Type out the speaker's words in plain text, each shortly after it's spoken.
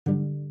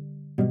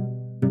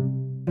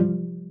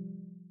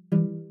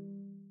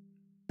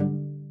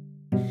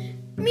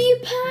Me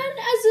pan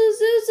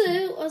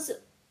as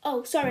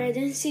oh, sorry, I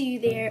didn't see you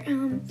there.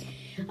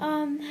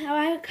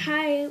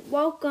 Hi,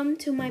 welcome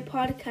to my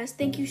podcast.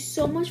 Thank you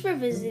so much for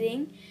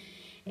visiting.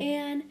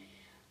 And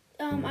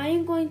I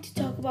am going to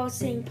talk about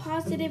staying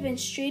positive and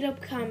straight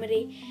up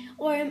comedy.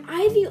 Or am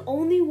I the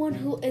only one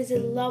who is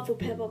in love with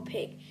Peppa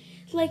Pig?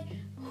 Like,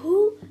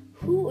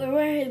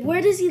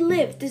 where does he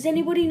live? Does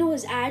anybody know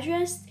his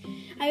address?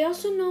 I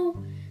also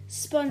know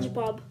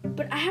SpongeBob,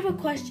 but I have a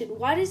question.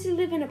 Why does he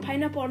live in a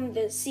pineapple under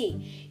the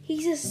sea?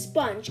 He's a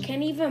sponge.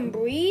 Can't even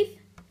breathe?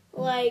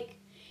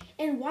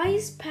 And why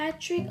is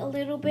Patrick a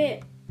little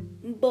bit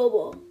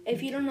bobo?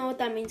 If you don't know what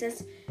that means,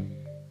 that's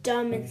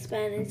dumb in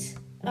Spanish.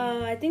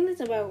 I think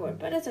that's a bad word,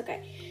 but that's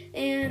okay.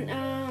 And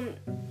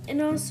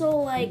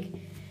also,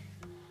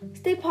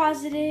 stay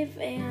positive,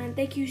 and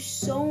thank you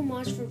so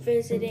much for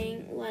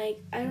visiting. I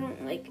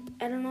don't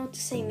know what to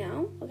say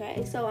now.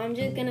 Okay, so I'm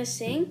just gonna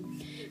sing.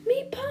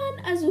 Me pan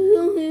as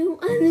me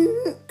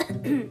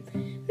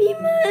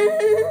man.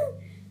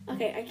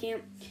 Okay, I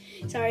can't.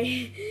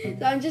 Sorry.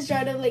 So I'm just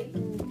trying to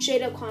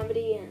straight up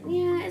comedy, and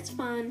yeah, it's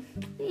fun.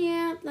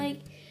 Yeah,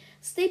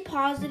 stay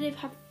positive,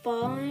 have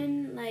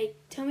fun.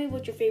 Tell me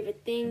what your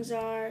favorite things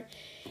are,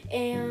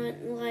 and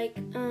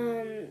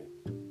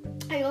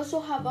I also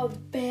have a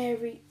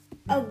very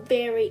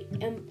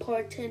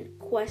important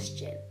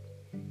question.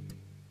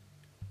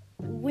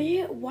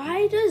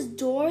 Why does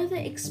Dora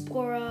the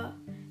Explorer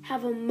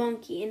have a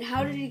monkey, and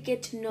how did he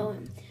get to know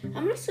him?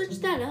 I'm gonna search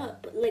that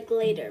up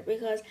later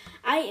because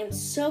I am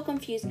so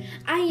confused.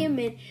 I am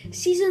in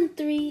season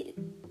 3,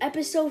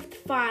 episode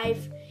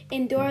 5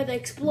 in Dora the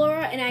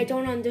Explorer, and I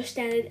don't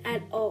understand it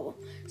at all.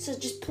 So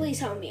just please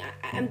help me.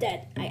 I'm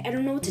dead. I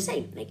don't know what to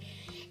say.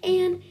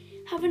 And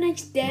have a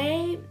nice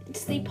day.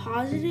 Stay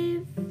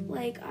positive.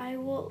 I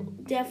will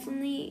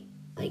definitely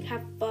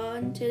have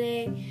fun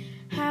today.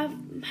 Have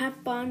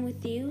fun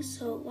with you.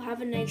 So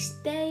have a nice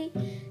day.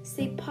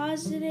 Stay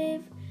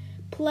positive.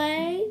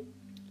 Play.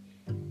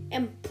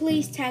 And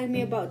please tag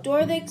me about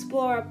Dora the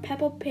Explorer,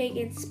 Peppa Pig,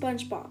 and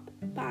SpongeBob.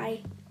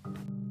 Bye.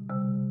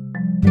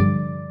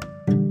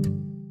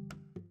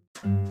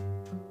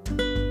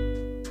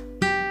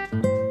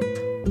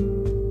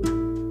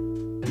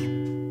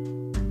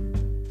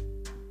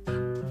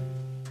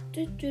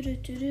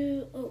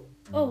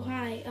 Oh,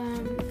 hi.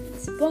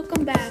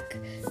 Welcome back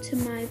to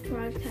my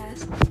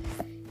podcast.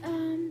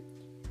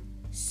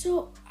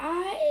 So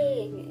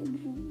I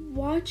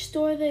watched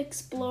Dora the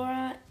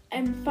Explorer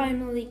and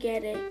finally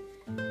get it.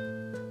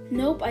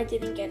 Nope, I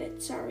didn't get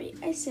it. Sorry,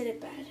 I said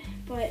it bad.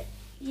 But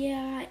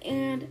yeah,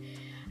 and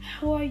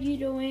how are you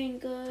doing?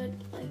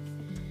 Good.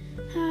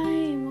 Hi,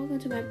 and welcome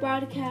to my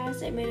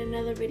broadcast. I made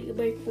another video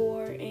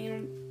before,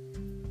 and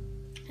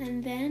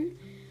then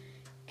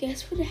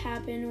guess what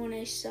happened when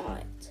I saw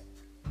it?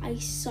 I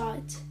saw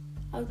it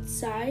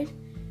outside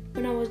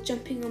when I was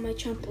jumping on my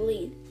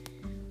trampoline.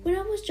 When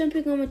I was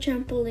jumping on my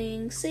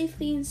trampoline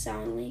safely and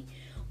soundly,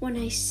 when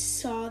I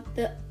saw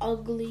the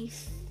ugly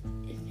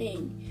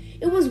thing.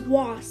 It was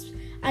wasp.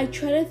 I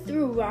tried to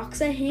throw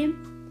rocks at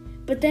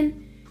him, but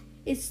then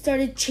it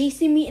started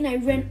chasing me and I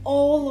ran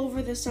all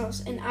over this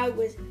house and I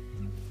was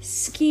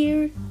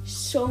scared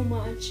so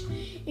much.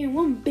 And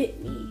one bit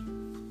me.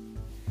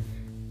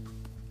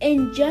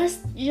 And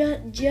just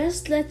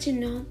let you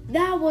know,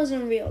 that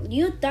wasn't real.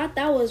 You thought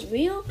that was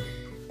real?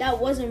 That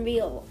wasn't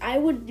real. I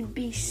would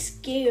be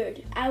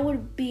scared. I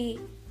would be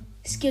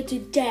scared to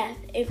death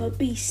if a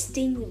bee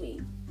sting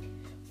me.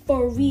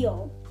 For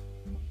real.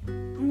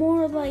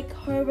 More like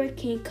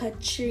Hurricane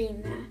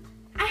Katrina.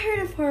 I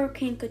heard of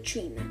Hurricane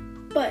Katrina,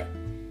 but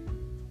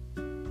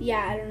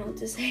yeah, I don't know what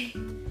to say.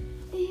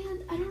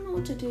 And I don't know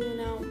what to do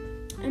now.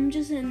 I'm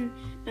just in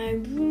my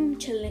room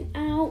chilling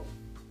out.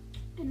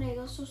 And I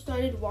also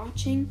started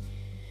watching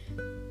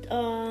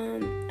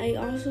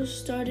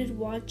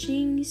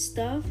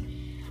stuff.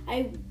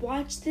 I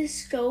watched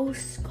this show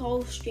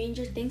called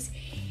Stranger Things.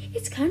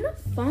 It's kind of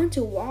fun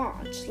to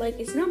watch.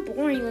 It's not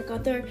boring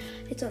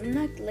it's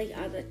not like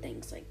other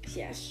things.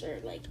 Yeah, sure.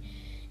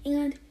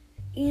 And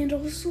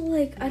also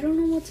I don't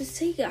know what to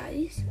say,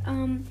 guys.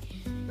 And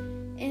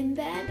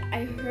then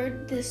I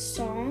heard this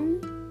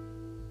song,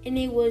 and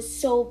it was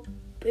so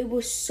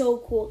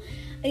cool.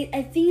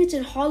 I think it's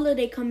a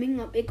holiday coming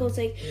up. It goes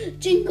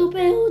jingle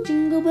bell,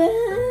 jingle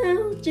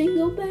bell,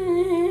 jingle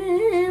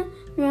bell,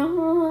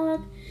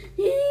 rock,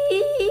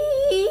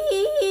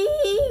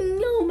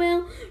 jingle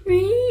bell,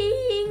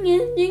 ring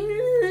and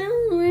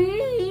jingle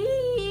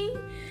ring,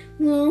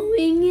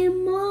 glowing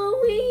and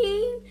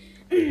blowing.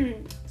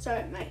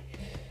 Sorry,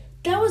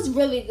 that was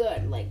really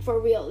good. For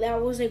real,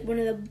 that was one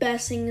of the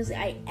best things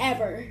I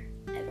ever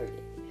did.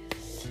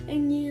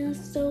 And yeah,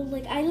 so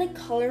I like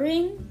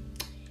coloring,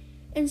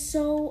 and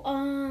so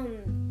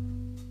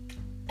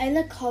I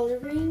like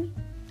coloring,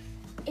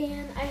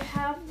 and I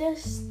have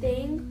this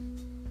thing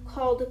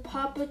called the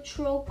Paw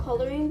Patrol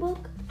coloring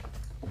book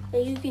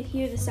that you can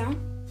hear the sound,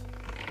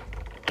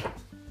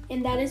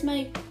 and that is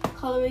my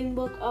coloring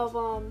book of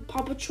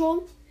Paw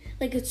Patrol.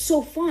 It's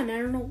so fun. I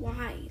don't know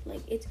why.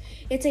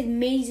 It's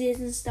mazes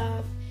and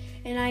stuff,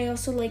 and I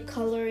also like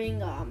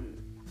coloring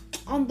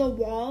on the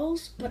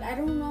walls, but I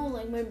don't know,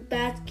 like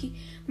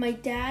my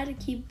dad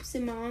keeps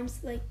and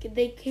mom's like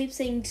they keep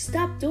saying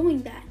stop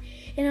doing that,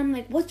 and I'm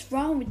like, what's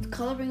wrong with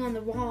coloring on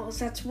the walls?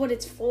 That's what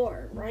it's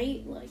for,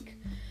 right? Like,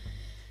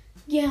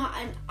 yeah.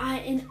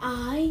 And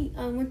I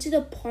went to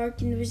the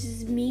park, and there was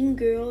this mean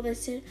girl that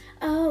said,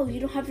 oh, you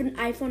don't have an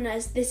iPhone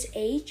at this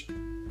age?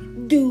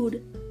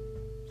 Dude,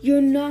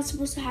 you're not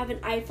supposed to have an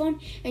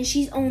iPhone, and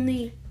she's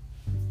only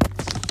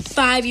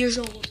 5 years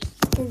old.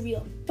 For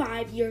real,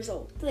 5 years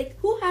old. Like,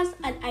 who has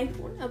an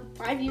iPhone at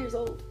 5 years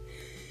old?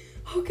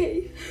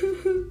 Okay,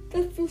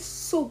 that feels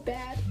so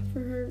bad for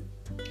her.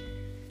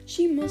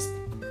 She must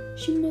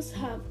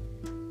have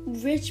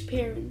rich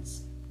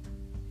parents.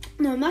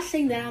 No, I'm not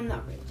saying that I'm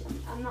not rich.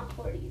 I'm not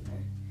poor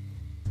either.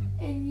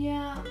 And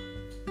yeah,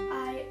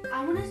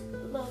 I wanna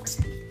look.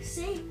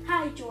 Say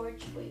hi,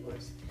 George. Wait,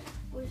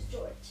 where's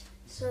George?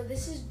 So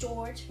this is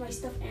George, my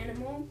stuffed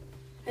animal.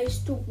 I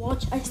still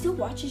watch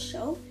his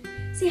show.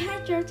 Say hi,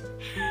 George.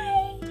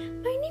 Hi,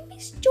 my name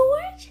is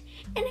George,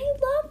 and I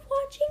love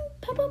watching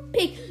Peppa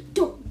Pig.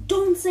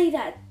 Don't say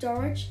that,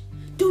 George.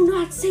 Do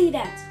not say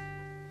that.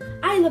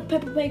 I love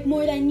Peppa Pig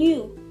more than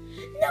you.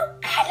 No,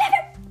 I love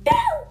it.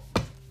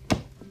 No.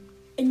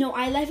 And no,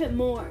 I love it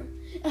more.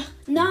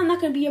 Now I'm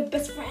not gonna be your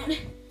best friend.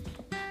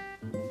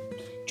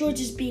 George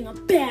is being a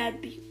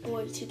bad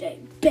boy today.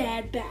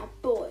 Bad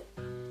boy.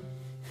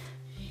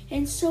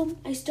 And so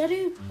I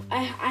started.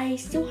 I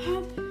still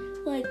have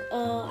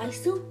I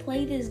still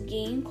play this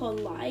game called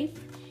Life,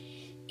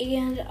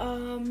 and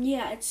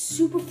yeah, it's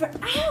super fun.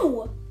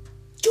 Ow,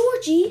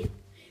 Georgie,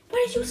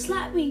 why did you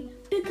slap me?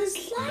 Because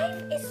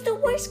Life is the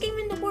worst game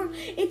in the world.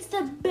 It's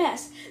the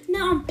best.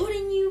 Now I'm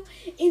putting you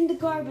in the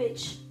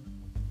garbage.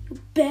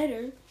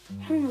 Better.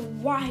 I don't know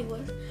why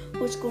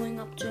what's going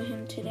up to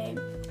him today.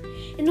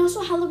 And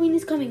also Halloween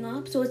is coming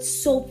up, so it's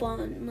so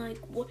fun. Like,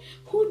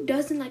 who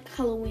doesn't like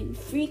Halloween?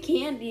 Free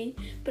candy,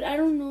 but I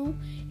don't know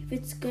if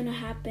it's gonna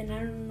happen. I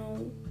don't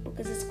know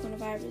because it's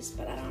coronavirus,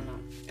 but I don't know.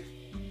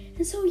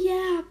 And so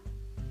yeah,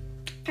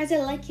 guys, I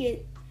like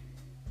it.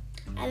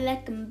 I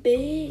like them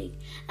big.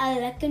 I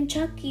like them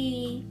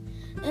chunky.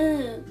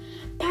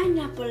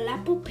 Pineapple,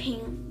 apple,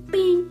 ping,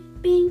 bing,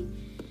 bing.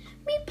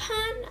 Me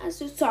pan.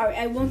 Sorry,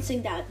 I won't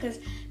sing that because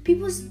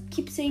people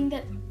keep saying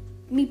that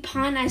me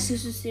pan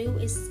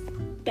asusu is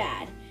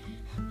bad.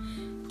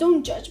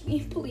 Don't judge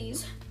me,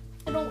 please.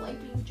 I don't like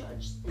being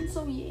judged. And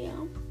so yeah.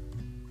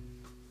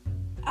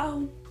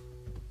 Ow.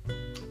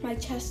 My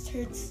chest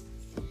hurts.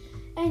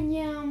 And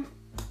yeah,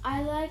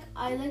 I like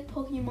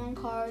Pokemon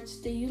cards.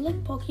 Do you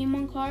like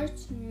Pokemon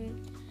cards?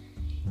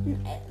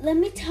 Let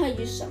me tell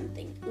you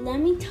something.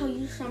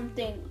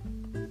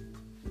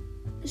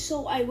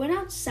 So I went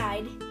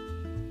outside.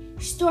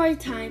 Story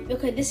time.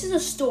 Okay, this is a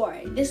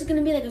story. This is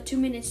gonna be like a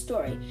 2-minute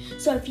story.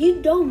 So if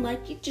you don't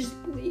like it,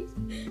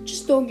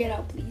 just don't get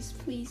out,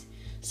 please.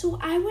 So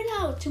I went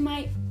out to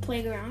my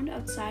playground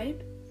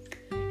outside,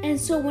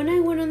 and so when I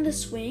went on the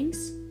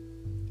swings,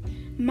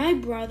 my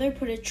brother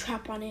put a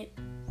trap on it.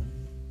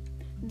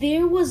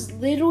 There was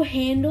little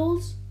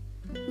handles,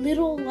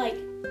 little like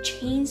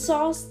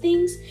chainsaws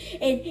things,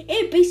 and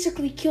it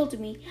basically killed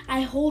me.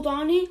 I hold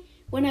on it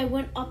when I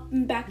went up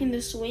and back in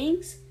the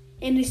swings,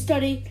 and it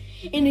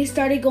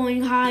started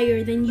going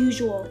higher than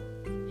usual.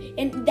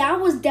 And that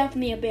was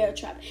definitely a bear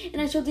trap.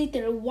 And I told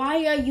Ethan,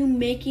 why are you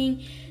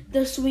making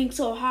the swing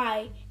so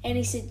high? And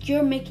he said,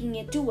 you're making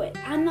it do it.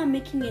 I'm not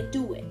making it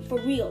do it, for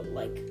real.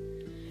 Like,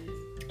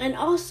 and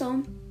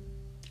also,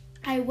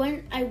 I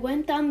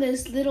went down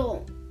this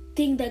little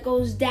thing that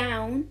goes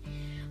down.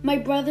 My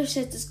brother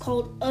says it's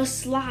called a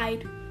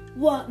slide.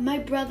 What? My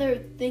brother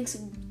thinks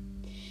of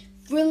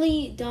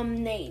really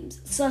dumb names.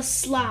 It's a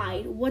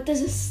slide. What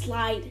does a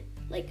slide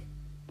like?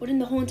 What in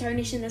the whole entire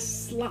nation is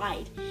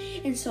slide?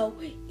 And so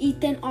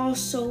Ethan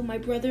also, my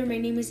brother's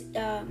name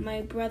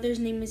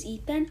is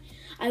Ethan.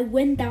 I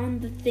went down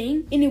the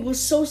thing and it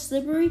was so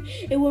slippery.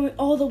 It went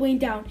all the way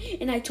down.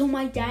 And I told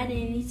my dad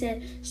and he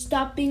said,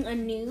 stop being a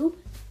noob.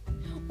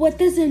 What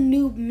does a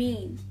noob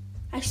mean?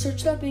 I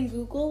searched up in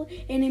Google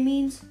and it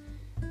means,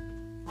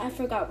 I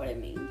forgot what it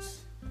means.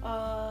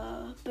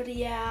 But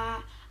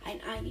yeah,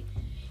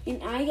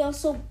 I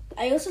also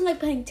like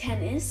playing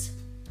tennis.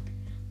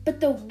 But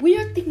the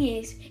weird thing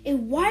is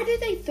why do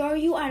they throw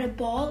you at a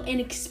ball and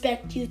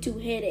expect you to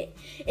hit it?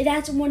 And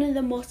that's one of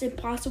the most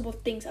impossible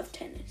things of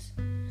tennis.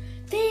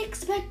 They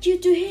expect you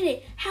to hit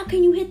it. How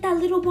can you hit that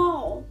little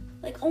ball?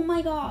 Like, oh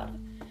my god.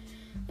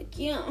 Like,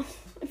 yeah,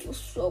 I feel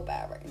so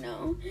bad right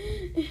now.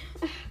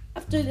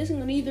 After this, I'm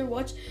gonna either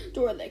watch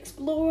Dora the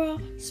Explorer,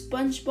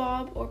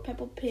 SpongeBob, or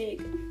Peppa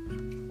Pig.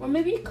 Or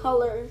maybe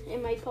color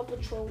in my Paw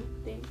Patrol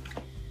thing.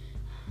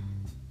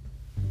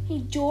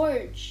 Hey,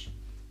 George.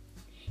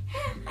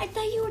 I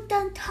thought you were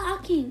done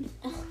talking.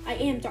 Ugh, I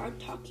am done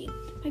talking.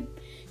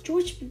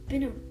 George has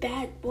been a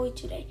bad boy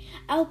today.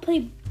 I'll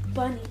play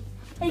Bunny.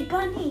 Hey,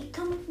 Bunny,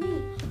 come with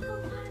me.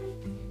 Oh, hi.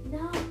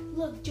 No,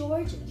 look,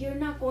 George, you're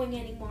not going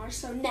anymore,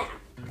 so now.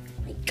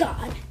 My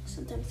God,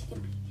 sometimes he can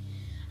be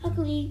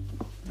ugly.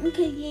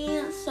 Okay,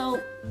 yeah,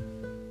 so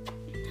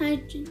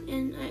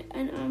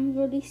I'm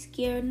really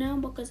scared now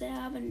because I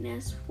have a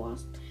nest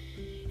wasp,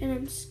 and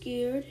I'm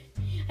scared.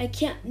 I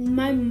can't.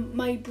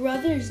 My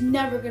brother is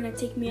never gonna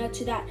take me out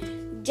to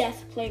that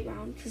death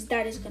playground because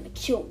that is gonna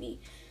kill me.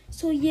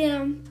 So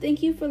yeah,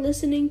 thank you for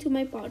listening to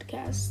my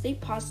podcast. Stay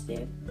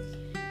positive.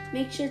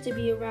 Make sure to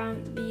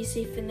be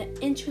safe in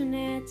the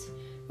internet.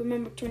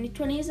 Remember,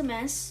 2020 is a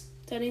mess.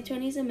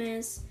 2020 is a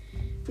mess.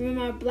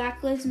 Remember,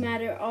 Black Lives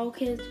Matter. All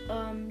kids,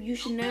 you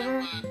should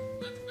never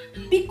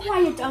be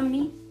quiet on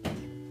me.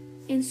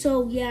 And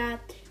so yeah,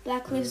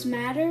 Black Lives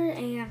Matter,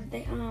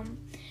 and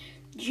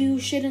you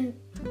shouldn't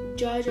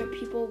judge our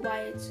people by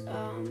its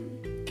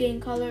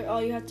skin color.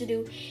 All you have to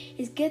do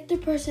is get their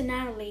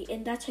personality,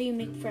 and that's how you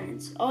make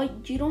friends.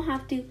 You don't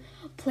have to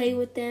play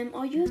with them.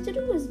 All you have to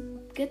do is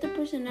get their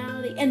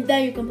personality, and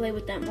then you can play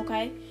with them.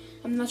 Okay,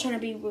 I'm not trying to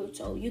be rude,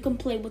 so you can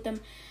play with them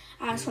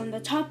as from the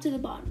top to the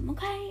bottom.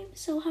 Okay,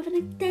 so have a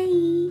nice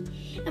day.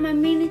 And my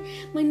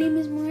name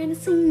is Miranda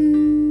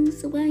Singh.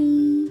 So bye.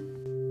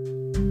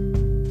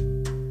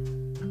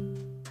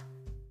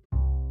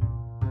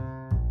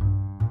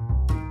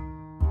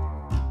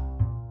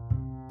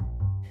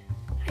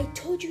 I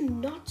told you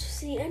not to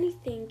say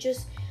anything.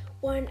 Just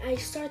when I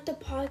start the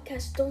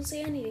podcast, don't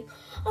say anything.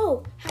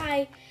 Oh,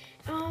 hi.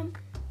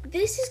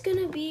 This is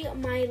gonna be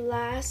my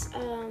last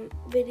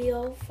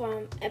video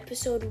from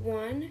episode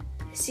 1,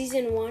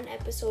 season 1,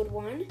 episode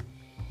 1,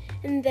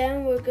 and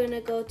then we're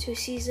gonna go to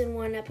season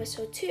 1,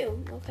 episode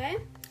 2. Okay.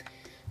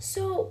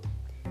 So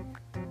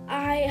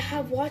I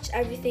have watched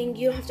everything.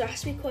 You don't have to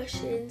ask me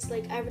questions.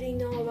 Like, I already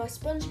know about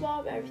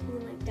SpongeBob,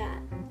 everything like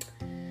that.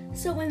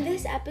 So in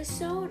this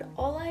episode,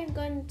 all I'm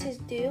going to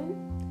do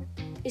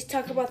is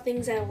talk about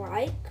things I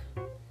like.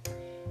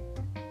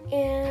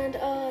 And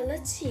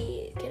let's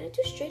see, can I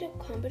do straight up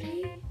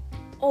comedy?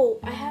 Oh,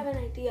 I have an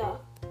idea.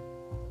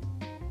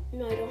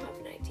 No, I don't have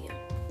an idea.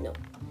 No,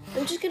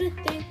 I'm just gonna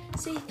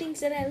say things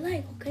that I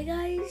like. Okay,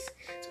 guys?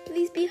 So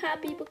please be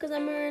happy because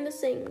I'm Miranda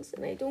Sings,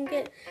 and I don't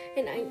get,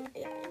 and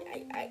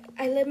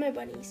I live my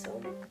bunny.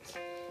 So,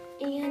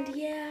 and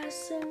yeah,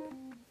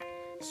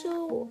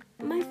 so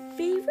my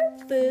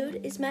favorite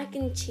food is mac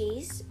and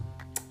cheese,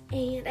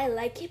 and I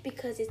like it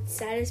because it's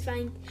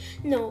satisfying.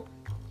 No,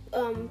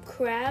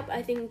 crab,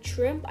 I think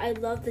shrimp. I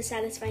love the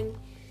satisfying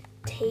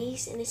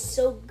taste, and it's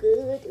so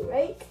good,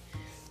 right?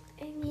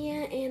 And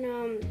yeah, and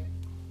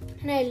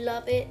I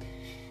love it.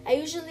 I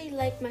usually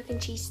like mac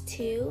and cheese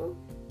too,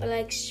 but I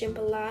like shrimp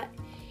a lot.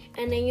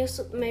 And then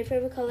also, my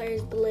favorite color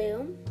is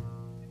blue.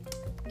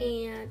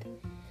 And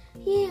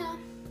yeah,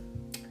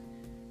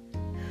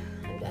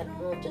 I don't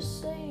know what to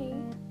say.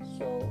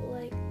 So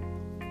like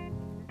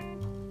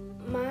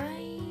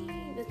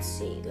let's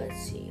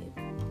see.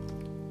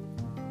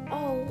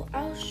 Oh,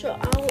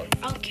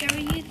 I'll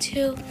carry you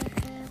to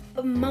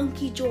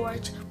Monkey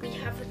George. We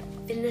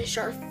haven't finished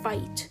our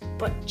fight,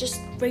 but just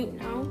right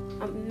now,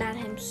 I'm mad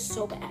at him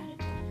so bad.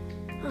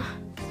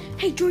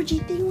 Hey Georgie,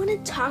 they want to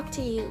talk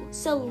to you,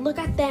 so look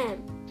at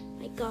them.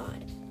 My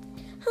God.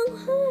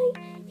 Oh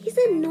hi, he's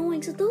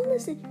annoying, so don't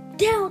listen.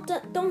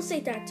 Don't say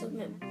that to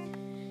him.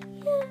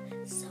 Yeah,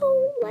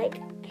 so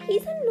like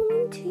he's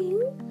annoying to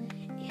you,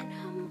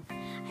 and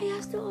I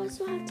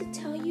also have to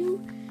tell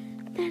you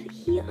that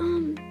he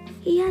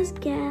has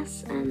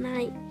gas at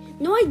night.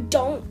 No, I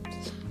don't.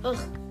 Ugh.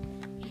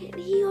 And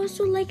he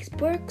also likes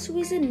Burke, so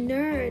he's a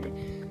nerd.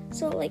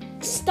 So like,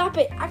 stop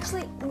it.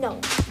 Actually,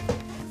 no.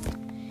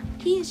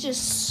 He is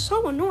just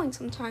so annoying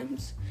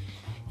sometimes.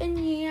 And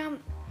yeah,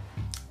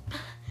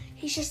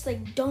 he's just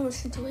like, don't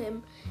listen to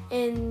him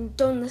and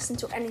don't listen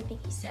to anything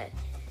he said.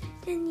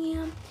 And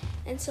yeah,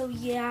 and so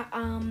yeah,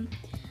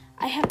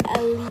 I have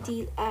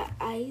LED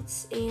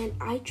lights, and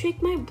I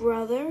tricked my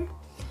brother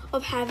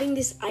of having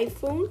this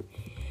iPhone,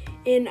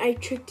 and I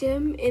tricked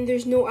him, and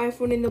there's no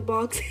iPhone in the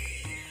box.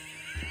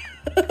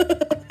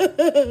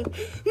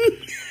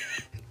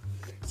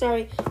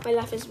 Sorry, my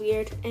laugh is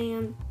weird.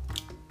 And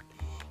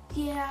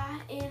yeah,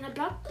 and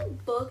about the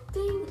book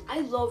thing,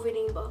 I love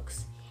reading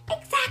books.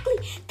 Exactly,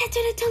 that's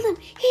what I told him.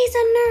 He's a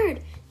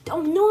nerd.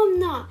 Oh no, I'm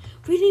not.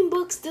 Reading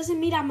books doesn't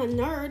mean I'm a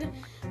nerd.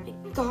 My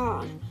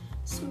God,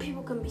 some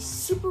people can be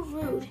super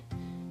rude.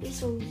 And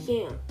so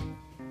yeah.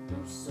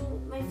 So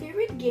my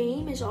favorite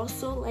game is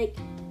also like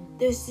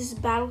there's this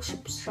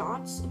Battleship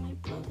Shots, and my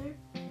brother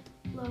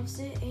loves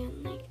it.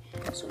 And like,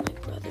 so my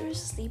brother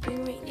is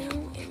sleeping right now,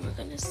 and we're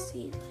gonna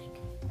see,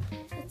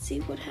 like, let's see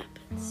what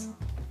happens.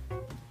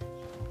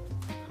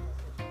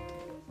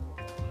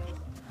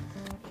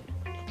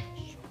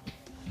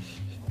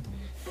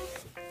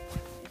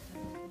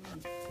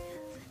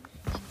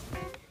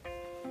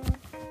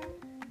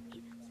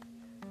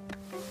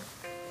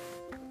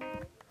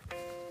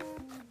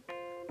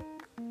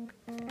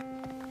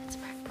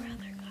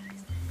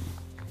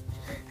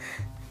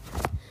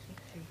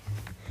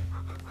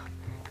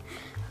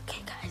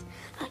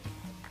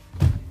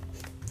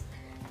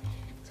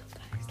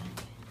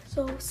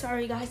 So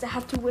sorry guys, I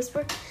have to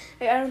whisper.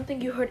 I don't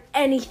think you heard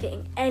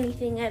anything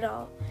at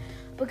all,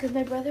 because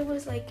my brother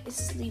was like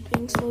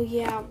sleeping. So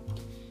yeah,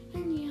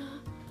 and yeah,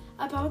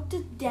 about the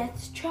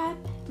death trap,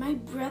 my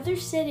brother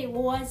said it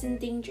wasn't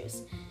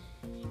dangerous.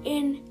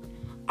 And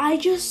I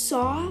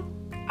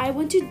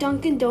went to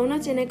Dunkin'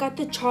 Donuts and I got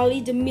the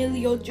Charli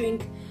D'Amelio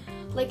drink.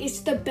 Like,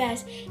 it's the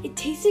best. It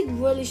tasted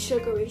really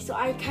sugary, so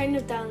I kind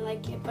of don't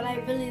like it, but I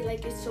really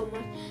like it so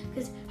much.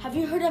 Because have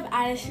you heard of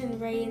Addison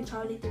Rae and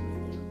Charli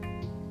D'Amelio?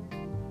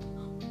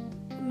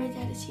 My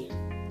dad is here.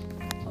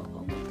 Oh,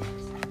 my dad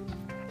is here.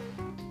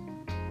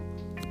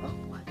 Oh,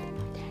 what? My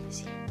dad is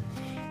here.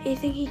 I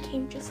think he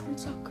came just from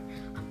soccer.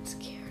 I'm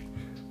scared.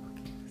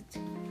 Okay, let's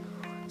see.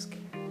 I'm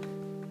scared.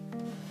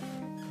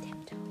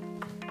 Tiptoe.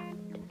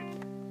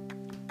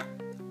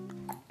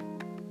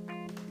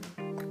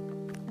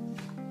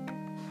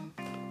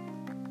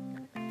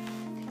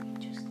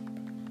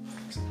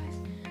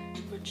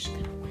 We're just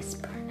gonna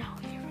whisper now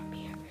here from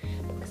here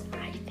because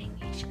I think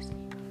he should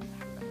sleep.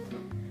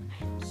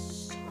 I am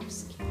so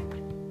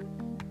scared.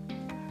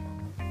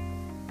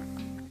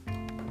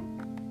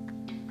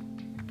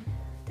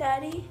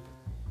 Daddy?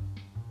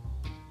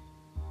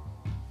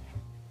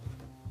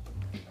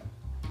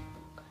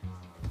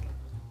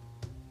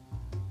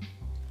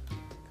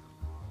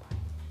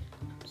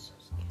 I'm so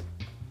scared.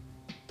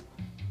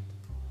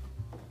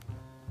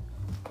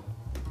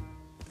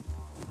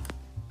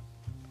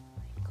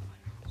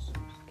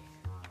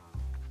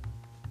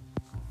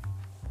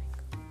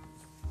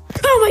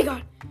 Oh my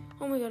god!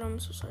 Oh my god, I'm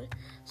so sorry.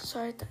 So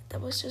sorry,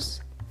 that was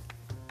just...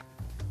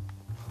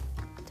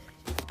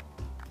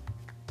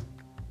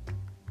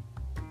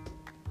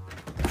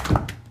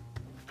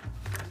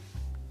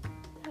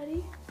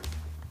 Daddy?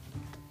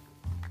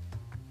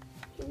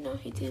 No,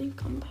 he didn't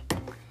come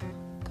back.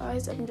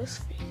 Guys, I'm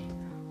just feeding.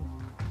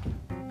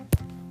 I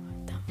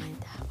thought my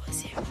dad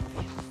was here. I thought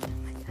like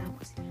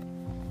 100%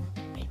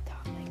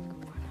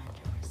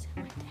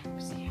 my dad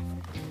was here.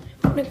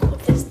 I'm gonna go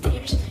up the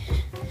stairs.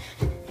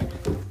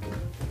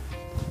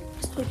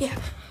 So yeah,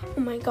 oh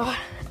my god,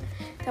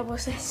 that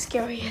was as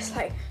scary as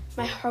like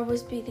my heart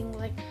was beating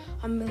like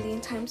a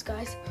million times,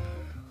 guys.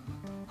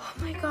 Oh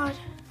my god.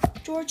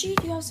 Georgie,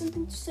 do you have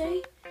something to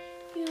say?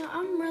 Yeah,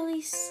 I'm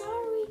really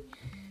sorry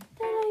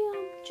that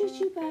I treated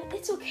you bad.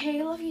 It's okay,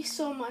 I love you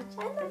so much.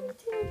 I love you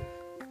too.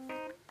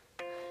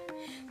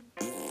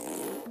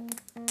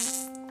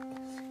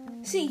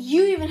 See,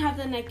 you even have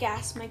the night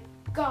gas, my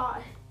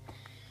god.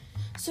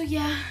 So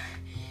yeah,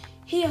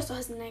 he also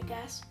has the night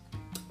gas.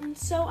 And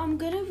so I'm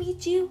gonna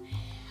read you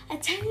a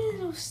tiny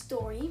little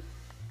story.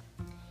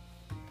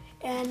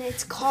 And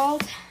it's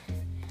called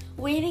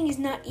Waiting is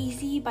Not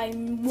Easy by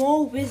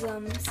Mo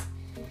Willems.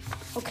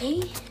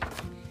 Okay?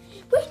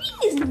 Waiting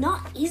is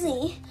not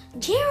easy.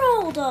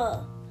 Gerald,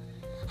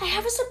 I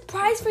have a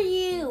surprise for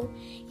you.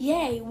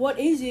 Yay, what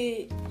is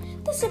it?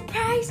 The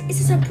surprise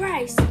is a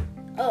surprise.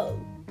 Oh.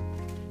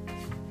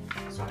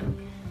 Sorry.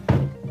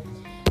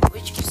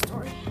 Which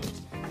story?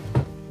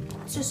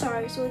 So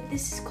sorry, so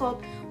this is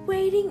called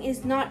Waiting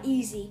is Not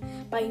Easy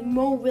by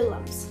Mo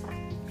Willems.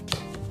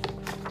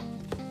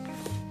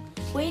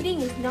 Waiting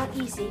is not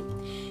easy.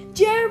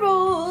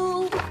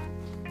 Gerald!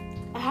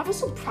 I have a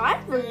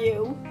surprise for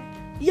you.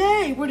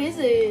 Yay, what is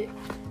it?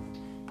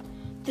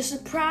 The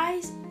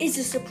surprise is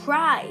a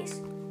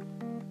surprise.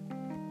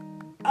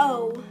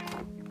 Oh.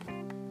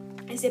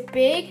 Is it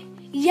big?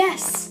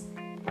 Yes.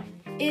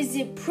 Is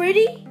it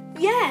pretty?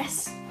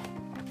 Yes.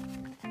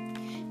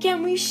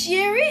 Can we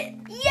share it?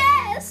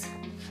 Yes.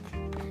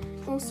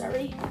 Oh,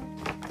 sorry.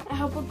 I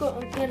hope we'll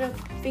go get a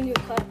finger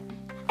cut.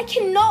 I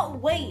cannot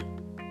wait.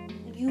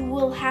 You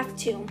will have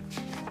to.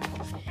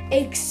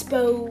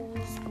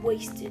 Exposed,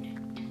 wasted.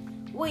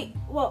 Wait,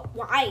 what?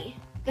 Why?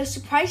 The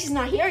surprise is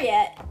not here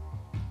yet.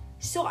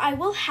 So I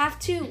will have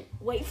to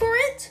wait for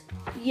it?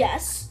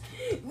 Yes.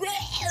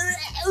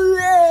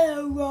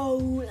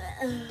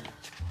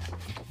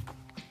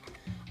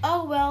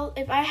 Oh, well,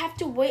 if I have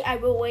to wait, I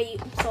will wait.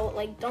 So,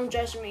 like, don't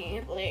judge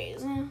me,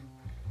 please.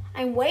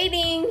 I'm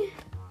waiting.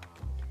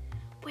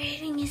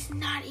 Waiting is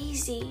not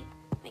easy.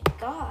 My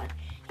God.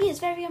 He is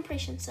very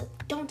impatient, so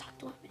don't talk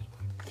to him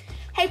anymore.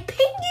 Hey,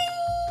 Piggy!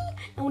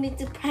 I need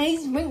to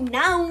praise right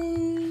now.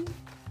 I'm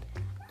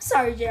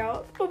sorry,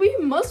 Gerald, but we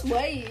must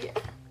wait.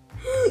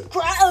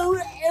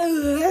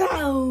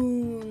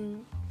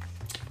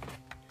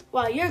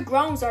 Wow, your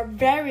groans are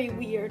very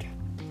weird.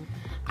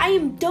 I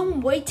am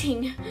done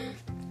waiting.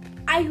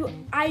 I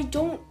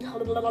don't...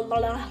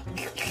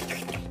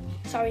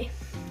 Sorry,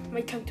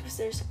 my tongue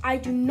twisters. I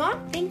do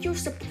not think your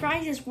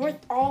surprise is worth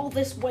all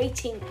this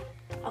waiting.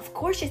 Of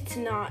course it's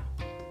not.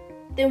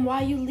 Then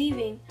why are you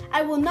leaving?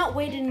 I will not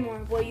wait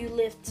anymore while you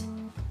lift.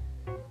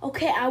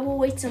 Okay, I will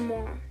wait some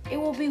more. It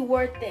will be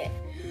worth it.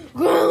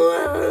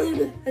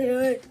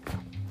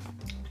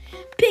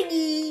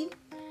 Piggy!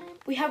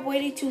 We have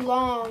waited too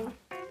long.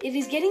 It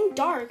is getting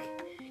dark.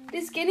 It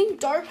is getting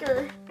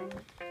darker.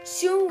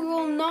 Soon we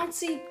will not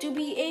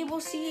be able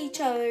to see each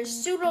other.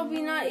 Soon we will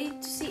be not able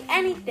to see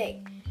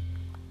anything.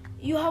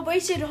 You have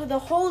wasted the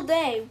whole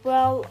day.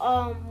 Well,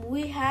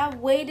 we have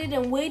waited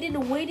and waited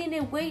and waited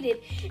and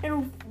waited.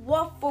 And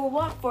what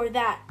for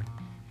that?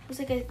 It was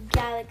like a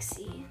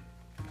galaxy.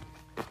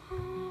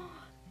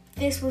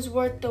 this was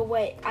worth the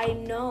wait. I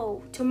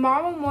know.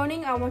 Tomorrow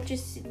morning, I want you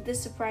to see the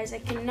surprise. I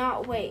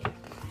cannot wait.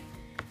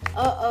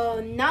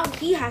 Now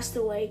he has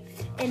to wait.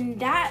 And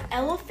that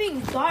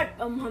elephant got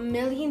a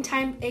million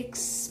times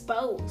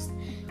exposed.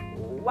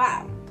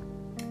 Wow.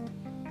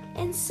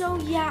 And so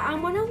yeah,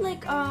 I'm gonna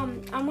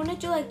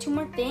do like 2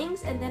 more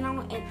things, and then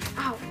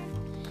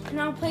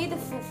I'll play the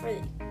flute for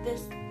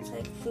this. It's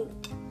like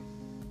flute.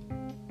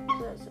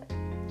 So that's it.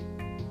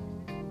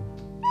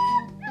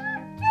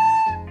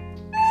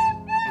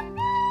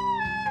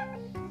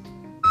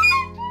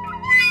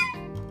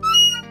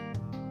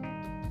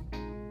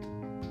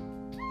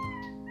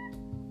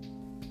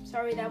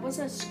 Sorry, that was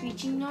a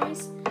screeching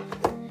noise.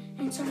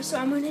 And so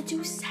I'm gonna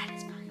do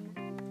satisfying.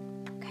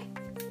 Okay.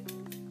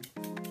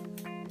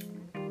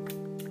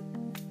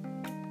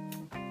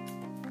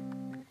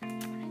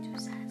 I'm gonna do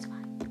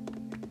satisfying. Okay.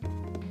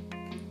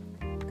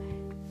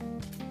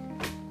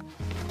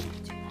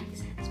 Do you like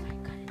satisfying?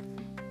 Got it.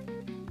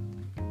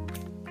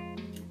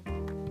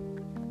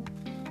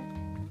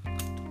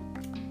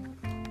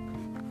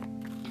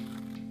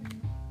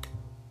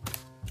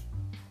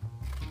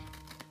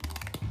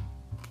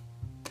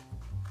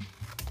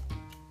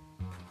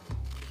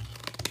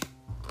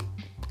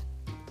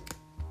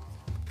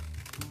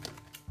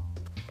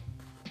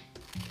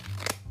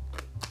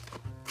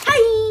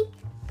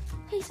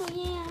 So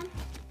yeah,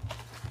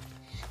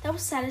 that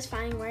was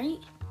satisfying, right?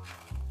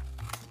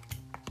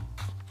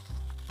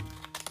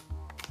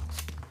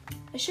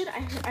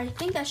 I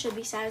think that should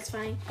be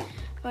satisfying.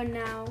 But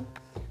now,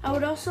 I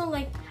would also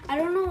I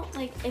don't know,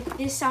 if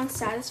this sounds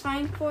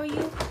satisfying for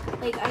you.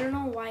 I don't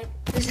know why.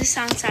 Does this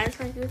sound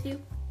satisfying with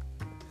you?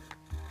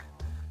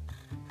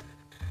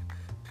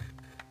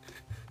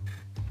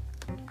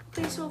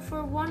 Okay, so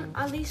for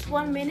at least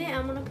 1 minute,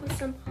 I'm gonna put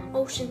some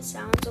ocean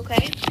sounds,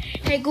 okay?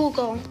 Hey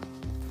Google,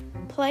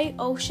 play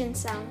ocean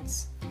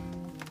sounds.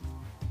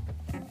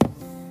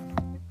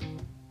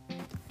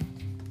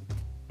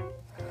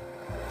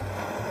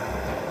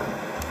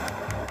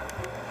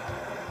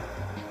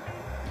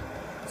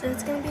 So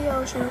it's gonna be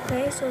ocean,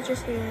 okay? So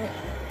just hear it.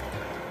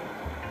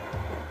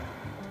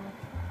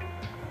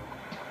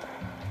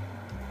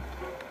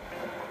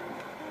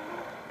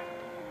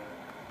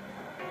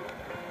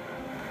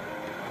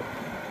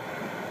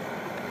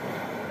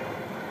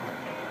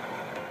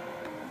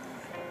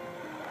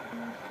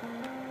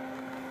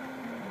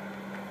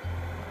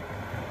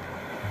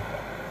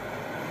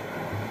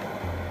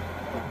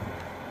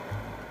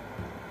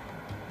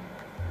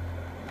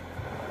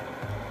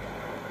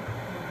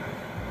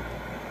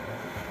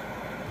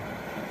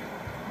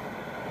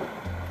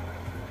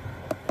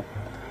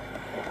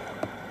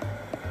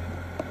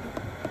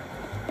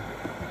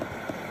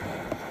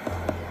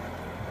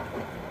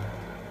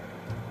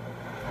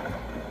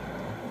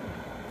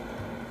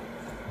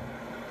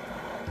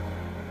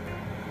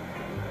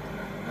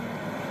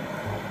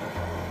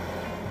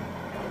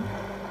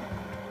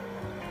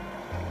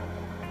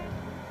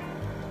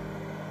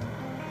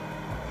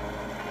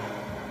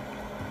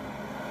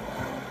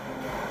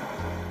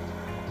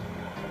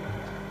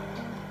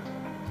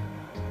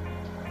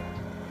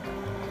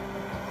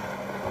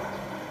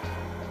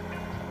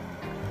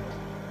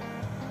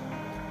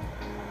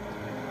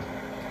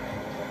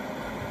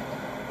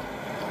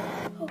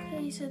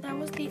 Okay, so that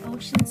was the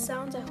ocean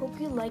sounds. I hope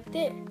you liked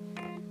it.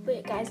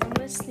 Wait, guys, I'm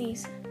gonna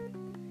sneeze.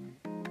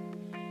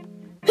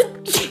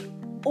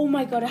 Oh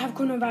my god, I have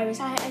coronavirus.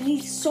 I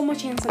need so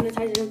much hand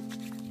sanitizer.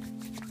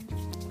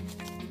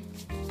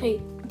 Hey,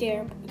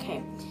 there.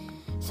 Okay.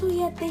 So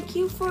yeah, thank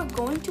you for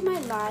going to my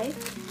live.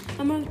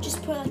 I'm gonna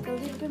just put a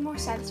little bit more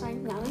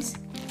satisfying noise.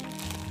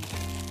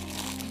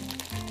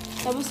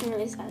 That wasn't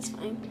really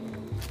satisfying.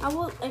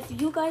 If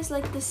you guys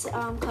like this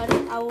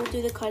cutting, I will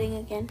do the cutting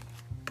again.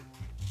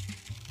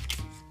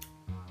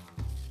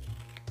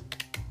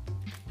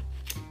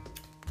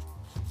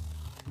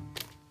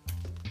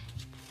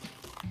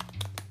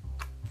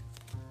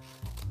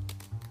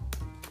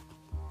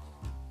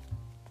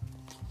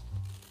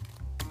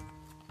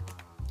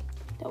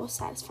 That was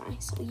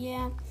satisfying. So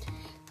yeah,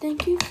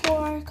 thank you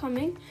for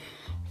coming.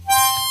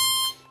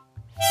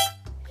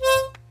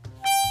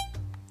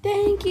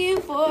 Thank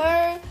you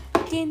for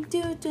getting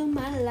to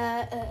my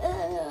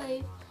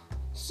life.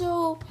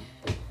 So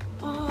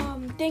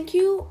thank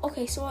you.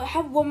 Okay, so I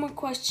have one more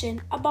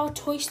question about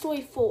Toy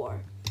Story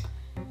 4.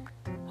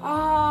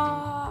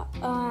 Are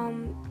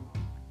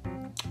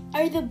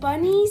the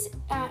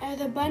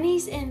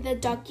bunnies and the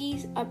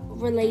duckies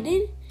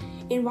related?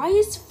 And why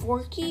is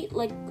Forky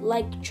like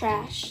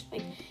trash?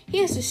 He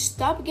has to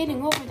stop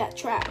getting over that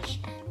trash.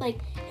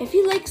 If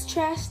he likes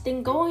trash,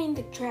 then go in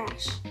the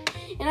trash.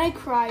 And I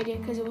cried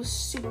it because it was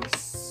super,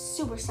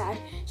 super sad.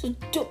 So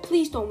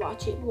please don't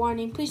watch it.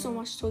 Warning, please don't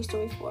watch Toy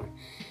Story 4.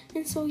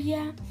 And so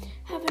yeah,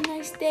 have a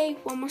nice day.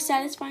 One more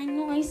satisfying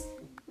noise.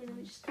 Let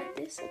me just cut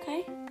this,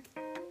 okay?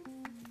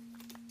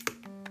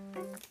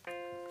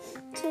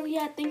 So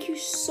yeah, thank you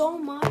so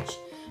much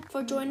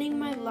for joining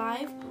my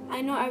live.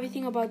 I know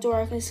everything about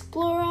Dora the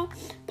Explorer,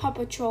 Paw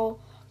Patrol,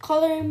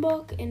 coloring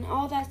book, and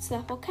all that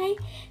stuff, okay?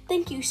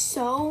 Thank you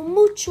so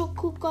mucho,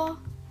 Kuka.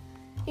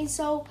 And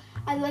so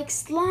I like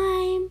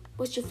slime.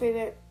 What's your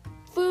favorite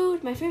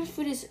food? My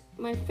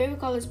favorite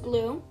color is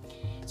blue.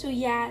 So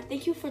yeah,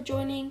 thank you for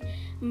joining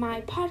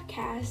my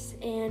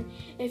podcast. And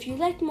if you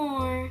like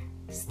more,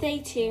 stay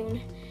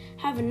tuned.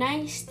 Have a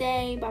nice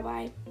day.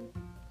 Bye-bye.